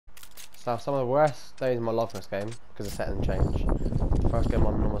So some of the worst days of my life in this game because the settings change. First game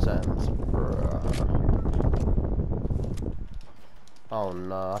on normal settings. Oh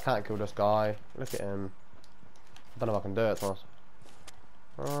no, I can't kill this guy. Look at him. I don't know if I can do it, Thomas.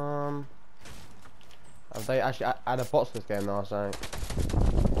 Have they actually added bots to this game now, so...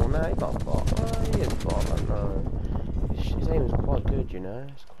 Oh no, he's not a bot. Oh, he is a bot, but no. His aim is quite good, you know.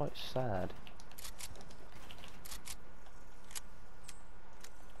 It's quite sad.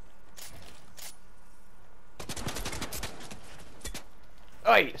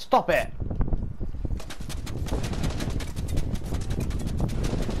 Oi, stop it!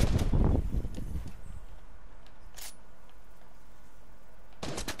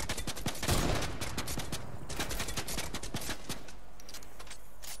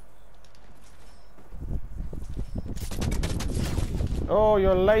 Oh,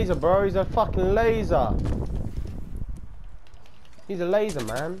 you're a laser, bro. He's a fucking laser. He's a laser,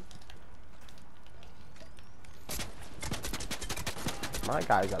 man. My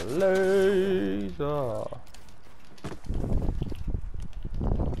guy's a laser.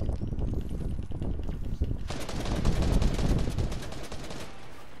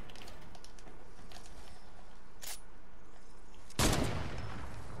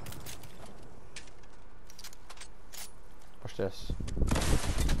 Watch this.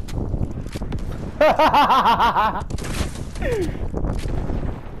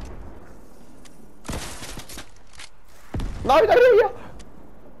 No, don't do it.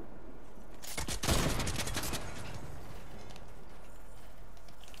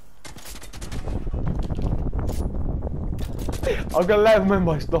 I'm gonna let him win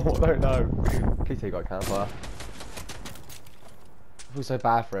by storm, I don't know. Please say you got a campfire. I feel so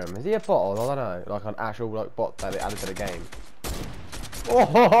bad for him. Is he a bot or I don't know, like an actual like bot that they added to the game?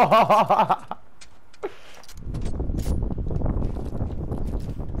 Oh!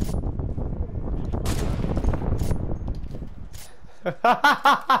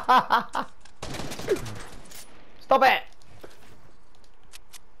 Stop it!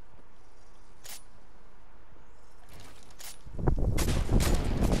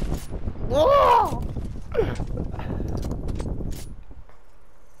 Oh!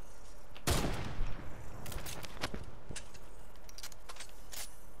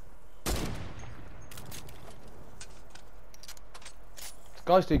 This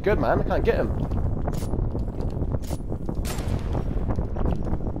guy's too good, man. I can't get him.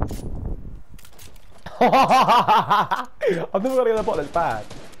 I've never got to get a bot that's bad.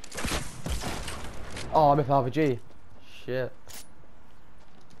 Oh, I'm with RPG. Shit.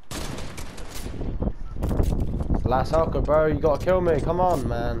 Last hooker, bro. You gotta kill me. Come on,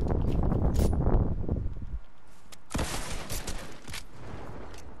 man.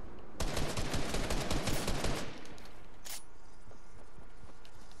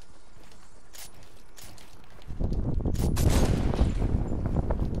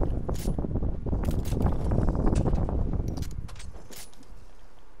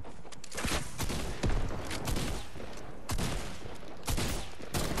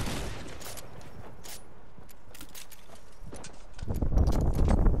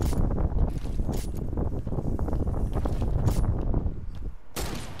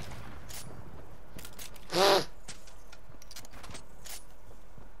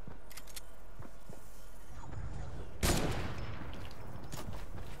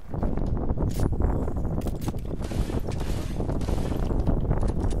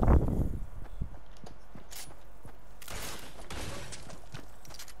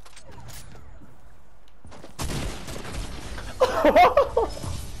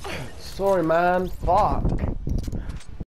 Sorry, man. Fuck.